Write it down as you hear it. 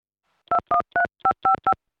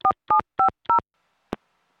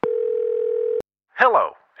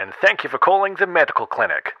Hello, and thank you for calling the medical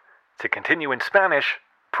clinic. To continue in Spanish,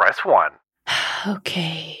 press 1.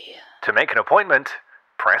 Okay. To make an appointment,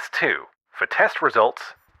 press 2. For test results,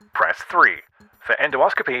 press 3. For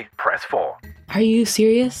endoscopy, press 4. Are you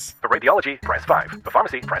serious? For radiology, press 5. For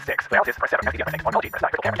pharmacy, press 6. For dialysis, press 7. For oncology, press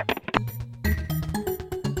 9. For camera.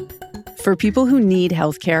 For people who need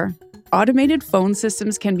healthcare, automated phone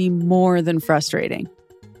systems can be more than frustrating.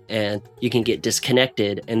 And you can get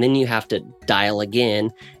disconnected, and then you have to dial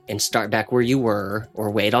again and start back where you were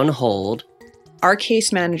or wait on hold. Our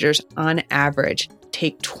case managers, on average,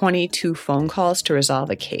 take 22 phone calls to resolve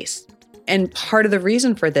a case. And part of the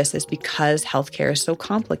reason for this is because healthcare is so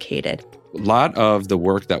complicated. A lot of the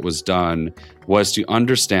work that was done was to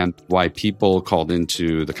understand why people called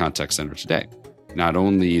into the contact center today. Not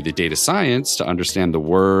only the data science to understand the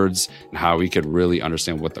words and how we could really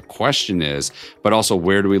understand what the question is, but also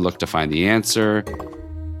where do we look to find the answer.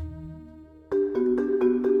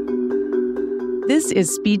 This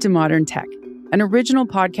is Speed to Modern Tech, an original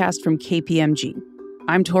podcast from KPMG.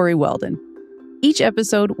 I'm Tori Weldon. Each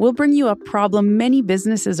episode will bring you a problem many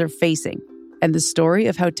businesses are facing and the story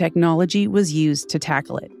of how technology was used to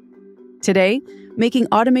tackle it. Today, making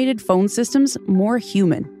automated phone systems more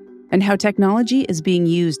human, and how technology is being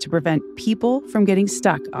used to prevent people from getting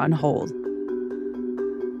stuck on hold.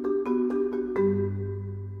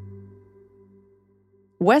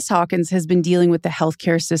 Wes Hawkins has been dealing with the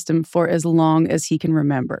healthcare system for as long as he can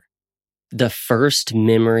remember. The first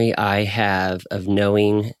memory I have of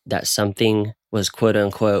knowing that something was quote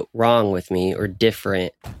unquote wrong with me or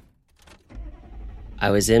different, I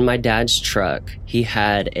was in my dad's truck. He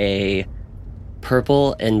had a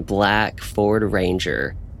purple and black Ford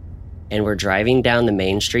Ranger, and we're driving down the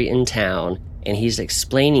main street in town, and he's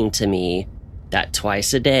explaining to me that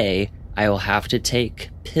twice a day I will have to take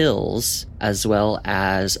pills as well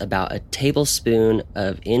as about a tablespoon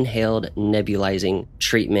of inhaled nebulizing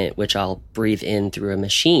treatment, which I'll breathe in through a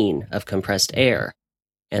machine of compressed air.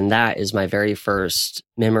 And that is my very first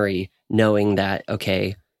memory, knowing that,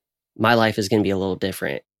 okay, my life is going to be a little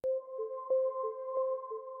different.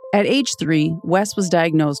 At age 3, Wes was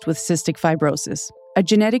diagnosed with cystic fibrosis, a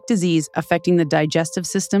genetic disease affecting the digestive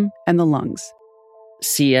system and the lungs.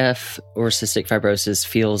 CF or cystic fibrosis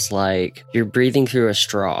feels like you're breathing through a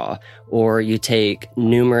straw, or you take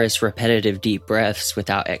numerous repetitive deep breaths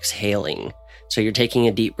without exhaling. So you're taking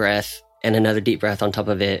a deep breath and another deep breath on top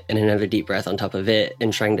of it and another deep breath on top of it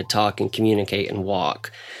and trying to talk and communicate and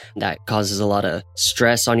walk. That causes a lot of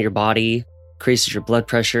stress on your body, increases your blood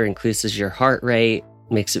pressure, increases your heart rate,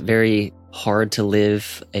 makes it very hard to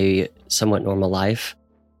live a somewhat normal life.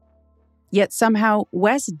 Yet somehow,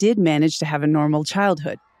 Wes did manage to have a normal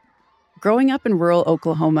childhood. Growing up in rural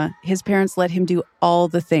Oklahoma, his parents let him do all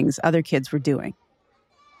the things other kids were doing.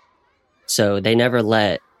 So they never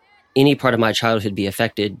let any part of my childhood be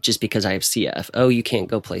affected just because I have CF. Oh, you can't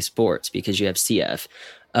go play sports because you have CF.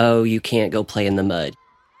 Oh, you can't go play in the mud.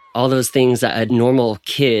 All those things that a normal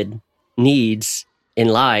kid needs in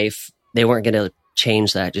life, they weren't going to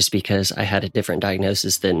change that just because I had a different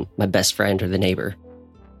diagnosis than my best friend or the neighbor.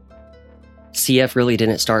 CF really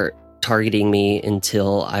didn't start targeting me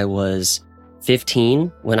until I was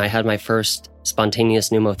 15, when I had my first spontaneous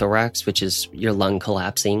pneumothorax, which is your lung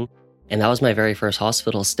collapsing. And that was my very first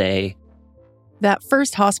hospital stay. That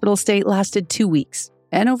first hospital stay lasted 2 weeks,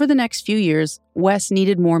 and over the next few years, Wes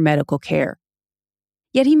needed more medical care.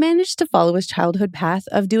 Yet he managed to follow his childhood path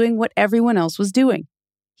of doing what everyone else was doing.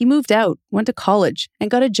 He moved out, went to college,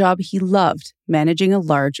 and got a job he loved, managing a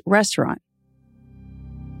large restaurant.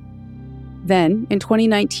 Then, in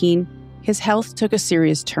 2019, his health took a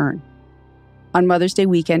serious turn. On Mother's Day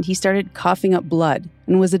weekend, he started coughing up blood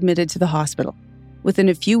and was admitted to the hospital. Within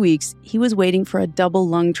a few weeks, he was waiting for a double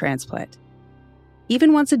lung transplant.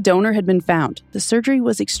 Even once a donor had been found, the surgery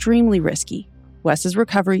was extremely risky. Wes's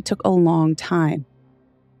recovery took a long time.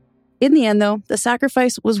 In the end, though, the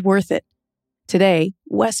sacrifice was worth it. Today,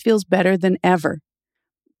 Wes feels better than ever.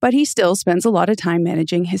 But he still spends a lot of time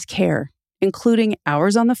managing his care, including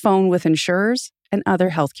hours on the phone with insurers and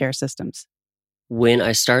other healthcare systems. When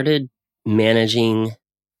I started managing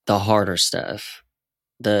the harder stuff,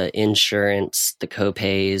 the insurance, the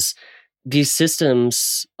copays, these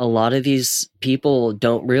systems, a lot of these people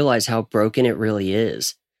don't realize how broken it really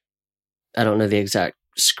is. I don't know the exact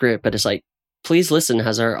script, but it's like, please listen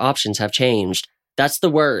as our options have changed. That's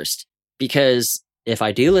the worst, because if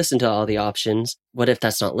I do listen to all the options, what if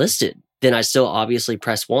that's not listed? Then I still obviously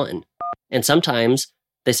press 1. And sometimes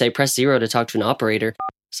they say press 0 to talk to an operator.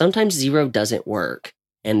 Sometimes 0 doesn't work.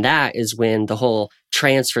 And that is when the whole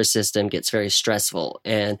transfer system gets very stressful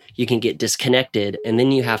and you can get disconnected. And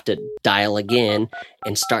then you have to dial again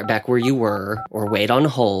and start back where you were or wait on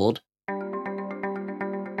hold.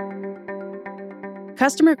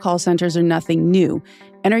 Customer call centers are nothing new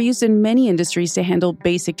and are used in many industries to handle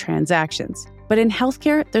basic transactions. But in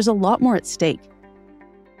healthcare, there's a lot more at stake.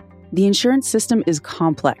 The insurance system is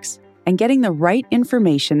complex, and getting the right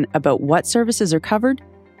information about what services are covered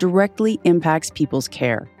directly impacts people's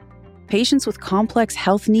care. Patients with complex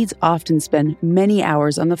health needs often spend many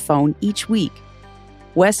hours on the phone each week.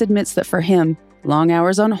 Wes admits that for him, long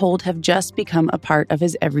hours on hold have just become a part of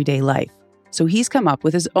his everyday life. So he's come up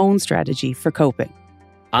with his own strategy for coping.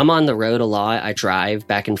 I'm on the road a lot. I drive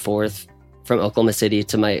back and forth from Oklahoma City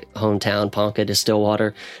to my hometown, Ponca, to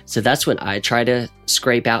Stillwater. So that's when I try to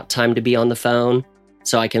scrape out time to be on the phone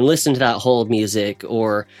so I can listen to that hold music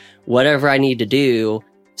or whatever I need to do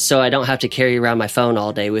so I don't have to carry around my phone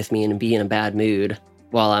all day with me and be in a bad mood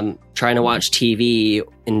while I'm trying to watch TV,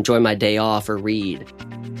 enjoy my day off, or read.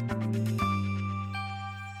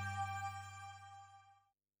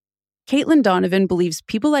 Caitlin Donovan believes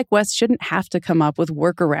people like Wes shouldn't have to come up with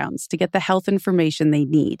workarounds to get the health information they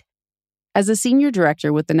need. As a senior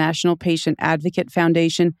director with the National Patient Advocate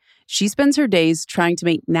Foundation, she spends her days trying to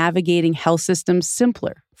make navigating health systems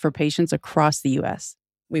simpler for patients across the U.S.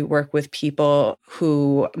 We work with people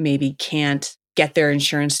who maybe can't get their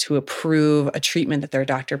insurance to approve a treatment that their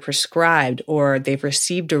doctor prescribed, or they've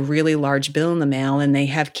received a really large bill in the mail and they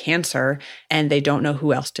have cancer and they don't know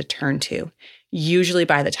who else to turn to. Usually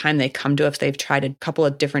by the time they come to us, they've tried a couple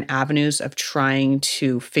of different avenues of trying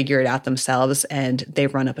to figure it out themselves, and they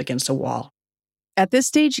run up against a wall. At this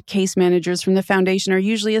stage, case managers from the foundation are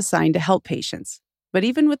usually assigned to help patients. But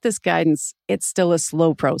even with this guidance, it's still a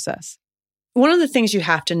slow process. One of the things you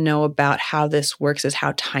have to know about how this works is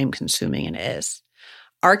how time-consuming it is.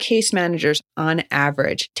 Our case managers, on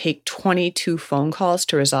average, take 22 phone calls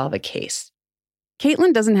to resolve a case.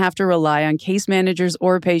 Caitlin doesn't have to rely on case managers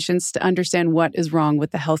or patients to understand what is wrong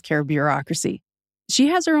with the healthcare bureaucracy. She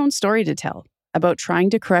has her own story to tell about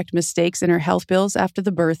trying to correct mistakes in her health bills after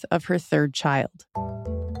the birth of her third child.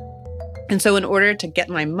 And so in order to get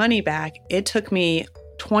my money back, it took me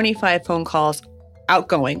 25 phone calls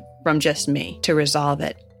outgoing from just me to resolve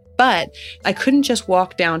it. But I couldn't just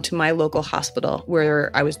walk down to my local hospital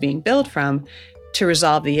where I was being billed from to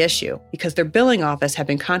resolve the issue because their billing office had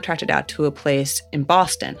been contracted out to a place in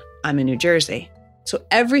Boston. I'm in New Jersey. So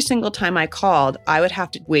every single time I called, I would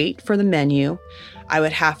have to wait for the menu. I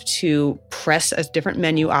would have to press as different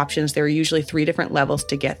menu options. There were usually 3 different levels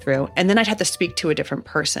to get through. And then I'd have to speak to a different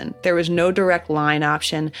person. There was no direct line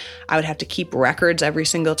option. I would have to keep records every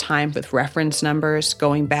single time with reference numbers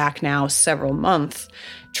going back now several months,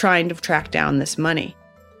 trying to track down this money.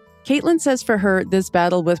 Caitlin says for her, this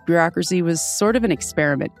battle with bureaucracy was sort of an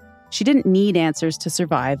experiment. She didn't need answers to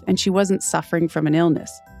survive, and she wasn't suffering from an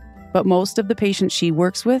illness. But most of the patients she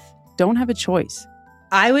works with don't have a choice.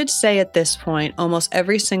 I would say at this point, almost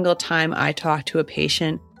every single time I talk to a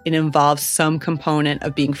patient, it involves some component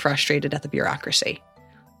of being frustrated at the bureaucracy.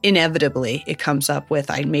 Inevitably, it comes up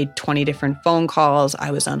with, I made 20 different phone calls,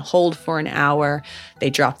 I was on hold for an hour,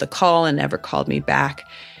 they dropped the call and never called me back.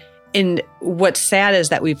 And what's sad is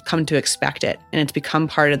that we've come to expect it, and it's become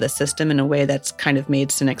part of the system in a way that's kind of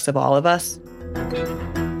made cynics of all of us.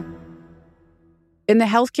 In the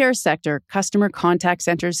healthcare sector, customer contact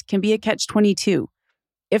centers can be a catch-22.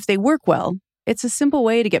 If they work well, it's a simple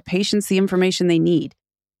way to get patients the information they need.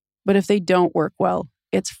 But if they don't work well,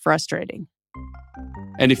 it's frustrating.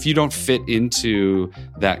 And if you don't fit into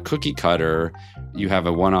that cookie cutter, you have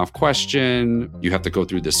a one-off question, you have to go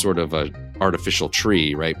through this sort of a artificial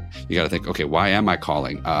tree, right? You got to think, okay, why am I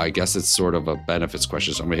calling? I guess it's sort of a benefits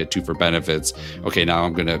question. So I'm going to hit 2 for benefits. Okay, now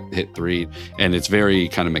I'm going to hit 3. And it's very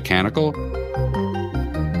kind of mechanical.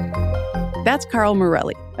 That's Carl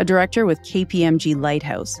Morelli, a director with KPMG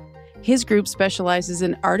Lighthouse. His group specializes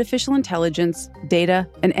in artificial intelligence, data,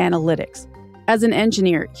 and analytics. As an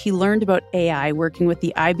engineer, he learned about AI working with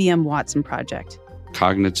the IBM Watson project.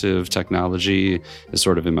 Cognitive technology is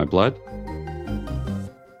sort of in my blood.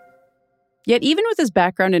 Yet even with his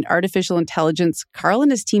background in artificial intelligence, Carl and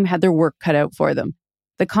his team had their work cut out for them.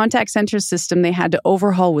 The contact center system they had to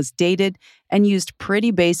overhaul was dated and used pretty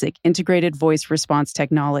basic integrated voice response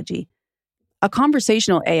technology. A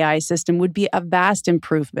conversational AI system would be a vast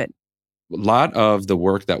improvement. A lot of the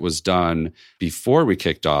work that was done before we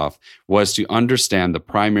kicked off was to understand the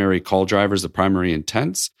primary call drivers, the primary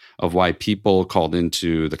intents of why people called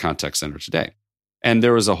into the contact center today. And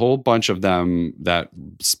there was a whole bunch of them that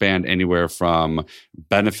spanned anywhere from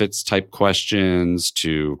benefits type questions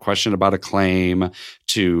to question about a claim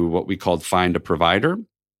to what we called find a provider.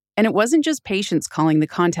 And it wasn't just patients calling the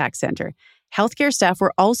contact center. Healthcare staff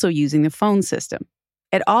were also using the phone system.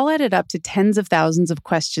 It all added up to tens of thousands of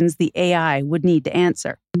questions the AI would need to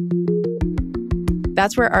answer.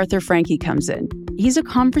 That's where Arthur Franke comes in. He's a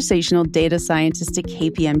conversational data scientist at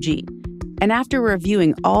KPMG. And after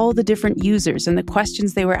reviewing all the different users and the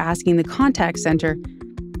questions they were asking the contact center,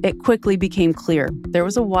 it quickly became clear there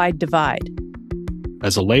was a wide divide.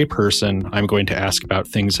 As a layperson, I'm going to ask about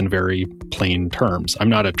things in very plain terms. I'm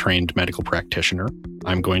not a trained medical practitioner.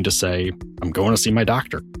 I'm going to say, I'm going to see my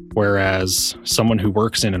doctor. Whereas someone who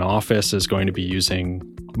works in an office is going to be using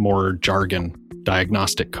more jargon,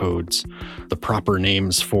 diagnostic codes, the proper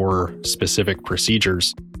names for specific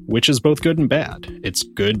procedures, which is both good and bad. It's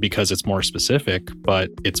good because it's more specific, but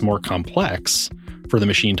it's more complex for the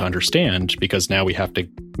machine to understand because now we have to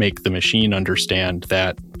make the machine understand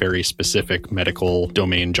that very specific medical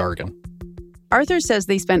domain jargon. Arthur says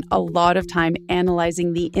they spent a lot of time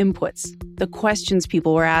analyzing the inputs, the questions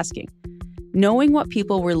people were asking. Knowing what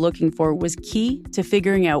people were looking for was key to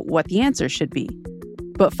figuring out what the answer should be.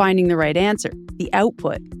 But finding the right answer, the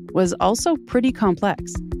output, was also pretty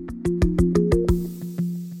complex.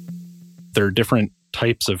 There are different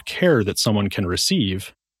types of care that someone can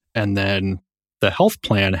receive, and then the health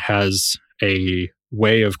plan has a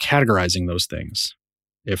way of categorizing those things.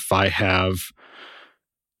 If I have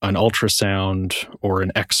an ultrasound or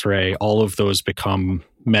an X-ray, all of those become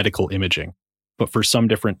medical imaging. But for some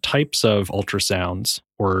different types of ultrasounds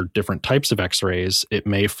or different types of X-rays, it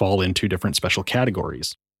may fall into different special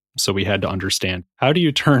categories. So we had to understand, how do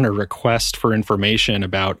you turn a request for information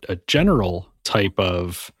about a general type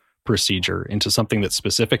of procedure into something that's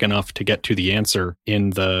specific enough to get to the answer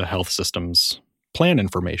in the health system's plan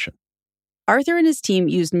information? Arthur and his team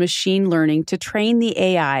used machine learning to train the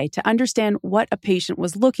AI to understand what a patient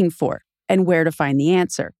was looking for and where to find the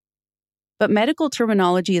answer. But medical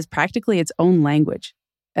terminology is practically its own language,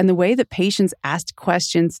 and the way that patients asked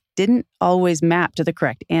questions didn't always map to the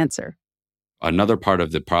correct answer. Another part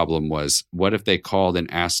of the problem was, what if they called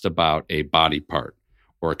and asked about a body part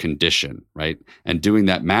or a condition, right? And doing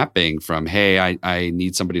that mapping from, hey, I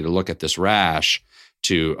need somebody to look at this rash,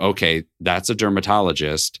 to, okay, that's a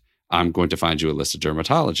dermatologist. I'm going to find you a list of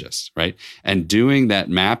dermatologists, right? And doing that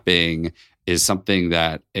mapping is something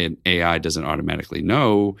that an AI doesn't automatically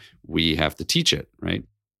know. We have to teach it, right?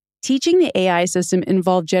 Teaching the AI system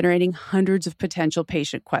involved generating hundreds of potential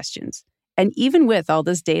patient questions. And even with all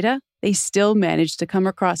this data, they still managed to come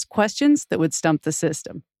across questions that would stump the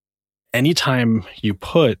system. Anytime you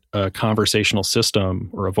put a conversational system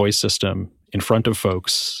or a voice system in front of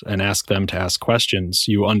folks and ask them to ask questions,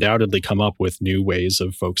 you undoubtedly come up with new ways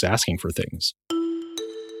of folks asking for things.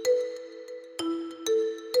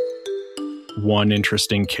 One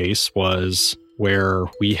interesting case was where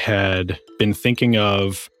we had been thinking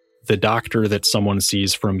of the doctor that someone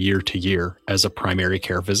sees from year to year as a primary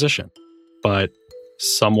care physician. But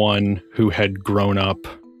someone who had grown up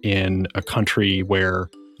in a country where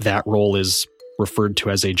that role is referred to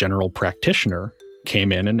as a general practitioner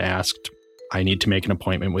came in and asked, I need to make an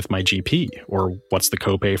appointment with my GP, or what's the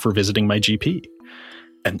copay for visiting my GP?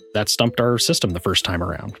 And that stumped our system the first time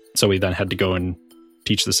around. So we then had to go and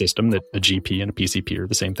teach the system that a GP and a PCP are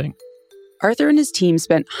the same thing. Arthur and his team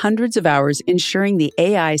spent hundreds of hours ensuring the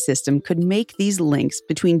AI system could make these links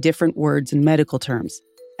between different words and medical terms,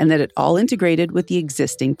 and that it all integrated with the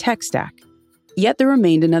existing tech stack. Yet there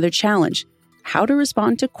remained another challenge: how to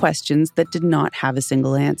respond to questions that did not have a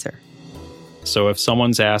single answer. So if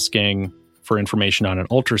someone's asking for information on an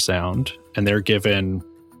ultrasound and they're given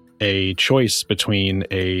a choice between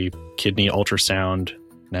a kidney ultrasound,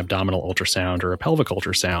 an abdominal ultrasound, or a pelvic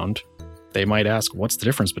ultrasound, they might ask, what's the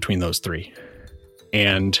difference between those three?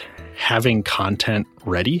 And having content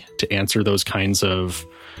ready to answer those kinds of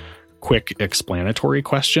quick explanatory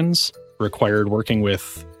questions required working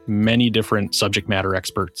with many different subject matter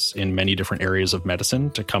experts in many different areas of medicine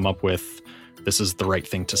to come up with, this is the right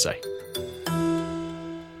thing to say.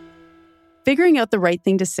 Figuring out the right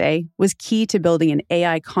thing to say was key to building an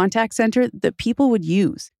AI contact center that people would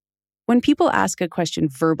use. When people ask a question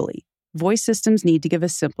verbally, voice systems need to give a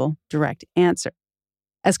simple, direct answer.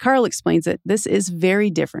 As Carl explains it, this is very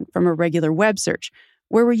different from a regular web search,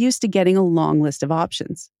 where we're used to getting a long list of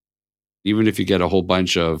options. Even if you get a whole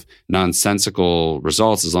bunch of nonsensical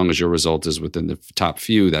results, as long as your result is within the top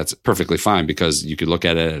few, that's perfectly fine, because you could look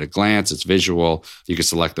at it at a glance, it's visual, you can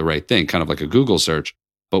select the right thing, kind of like a Google search.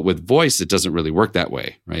 But with voice, it doesn't really work that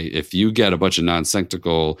way, right? If you get a bunch of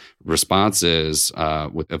nonsensical responses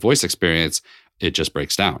with a voice experience, it just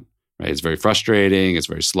breaks down, right? It's very frustrating, it's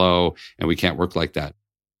very slow, and we can't work like that.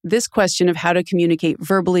 This question of how to communicate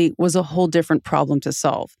verbally was a whole different problem to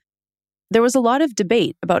solve. There was a lot of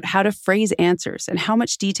debate about how to phrase answers and how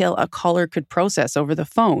much detail a caller could process over the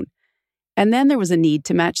phone. And then there was a need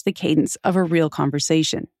to match the cadence of a real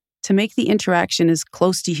conversation, to make the interaction as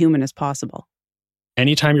close to human as possible.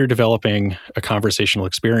 Anytime you're developing a conversational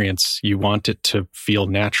experience, you want it to feel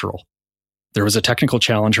natural. There was a technical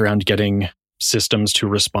challenge around getting systems to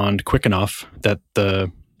respond quick enough that the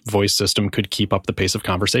voice system could keep up the pace of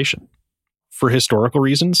conversation. For historical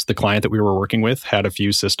reasons, the client that we were working with had a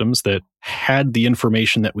few systems that had the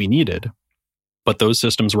information that we needed, but those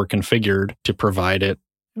systems were configured to provide it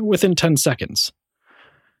within 10 seconds.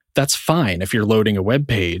 That's fine if you're loading a web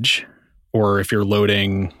page or if you're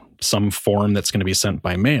loading some form that's going to be sent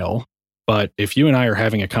by mail. But if you and I are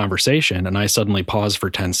having a conversation and I suddenly pause for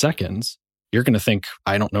 10 seconds, you're going to think,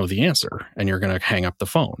 I don't know the answer, and you're going to hang up the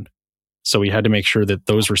phone. So we had to make sure that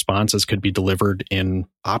those responses could be delivered in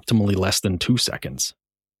optimally less than 2 seconds.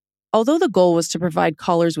 Although the goal was to provide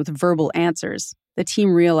callers with verbal answers, the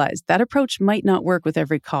team realized that approach might not work with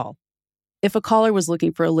every call. If a caller was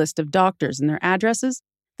looking for a list of doctors and their addresses,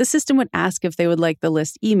 the system would ask if they would like the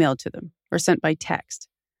list emailed to them or sent by text.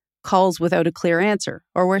 Calls without a clear answer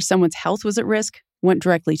or where someone's health was at risk went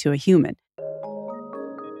directly to a human.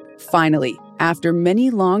 Finally, after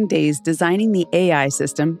many long days designing the AI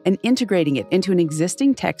system and integrating it into an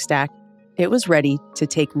existing tech stack, it was ready to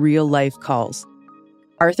take real-life calls.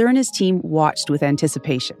 Arthur and his team watched with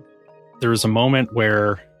anticipation. There was a moment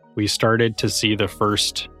where we started to see the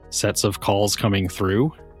first sets of calls coming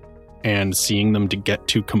through and seeing them to get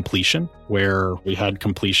to completion, where we had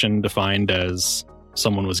completion defined as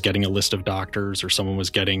someone was getting a list of doctors or someone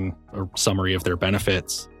was getting a summary of their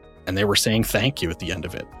benefits, and they were saying thank you at the end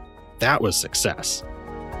of it. That was success.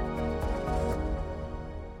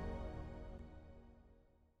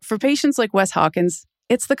 For patients like Wes Hawkins,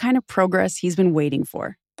 it's the kind of progress he's been waiting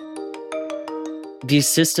for. These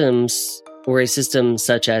systems, or a system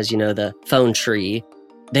such as, the phone tree,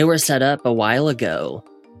 they were set up a while ago.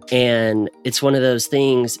 And it's one of those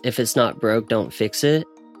things, if it's not broke, don't fix it.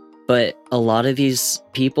 But a lot of these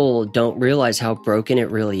people don't realize how broken it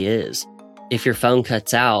really is. If your phone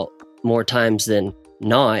cuts out more times than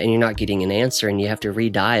not, and you're not getting an answer and you have to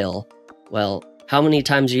redial, well, how many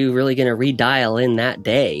times are you really going to redial in that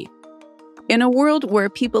day? In a world where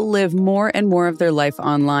people live more and more of their life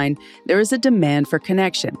online, there is a demand for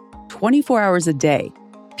connection, 24 hours a day.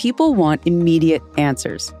 People want immediate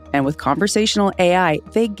answers. And with conversational AI,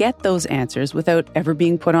 they get those answers without ever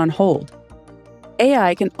being put on hold.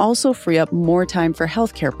 AI can also free up more time for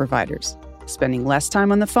healthcare providers. Spending less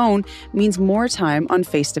time on the phone means more time on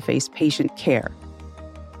face-to-face patient care.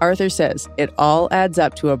 Arthur says it all adds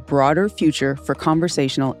up to a broader future for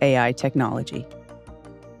conversational AI technology.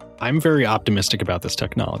 I'm very optimistic about this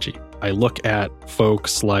technology. I look at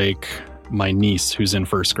folks like my niece who's in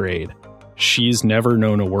first grade. She's never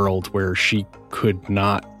known a world where she could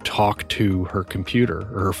not talk to her computer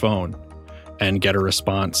or her phone and get a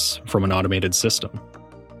response from an automated system.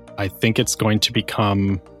 I think it's going to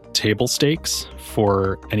become table stakes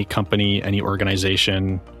for any company, any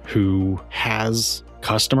organization who has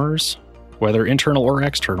customers, whether internal or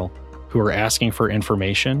external, who are asking for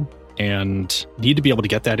information and need to be able to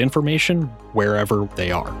get that information wherever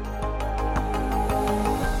they are.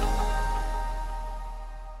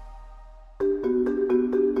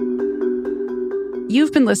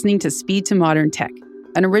 You've been listening to Speed to Modern Tech,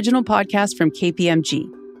 an original podcast from KPMG.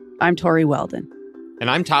 I'm Tori Weldon. And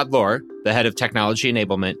I'm Todd Lohr, the head of technology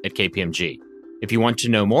enablement at KPMG. If you want to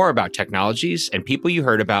know more about technologies and people you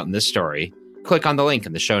heard about in this story, click on the link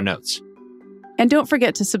in the show notes. And don't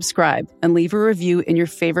forget to subscribe and leave a review in your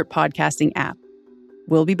favorite podcasting app.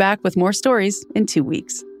 We'll be back with more stories in 2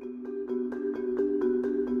 weeks.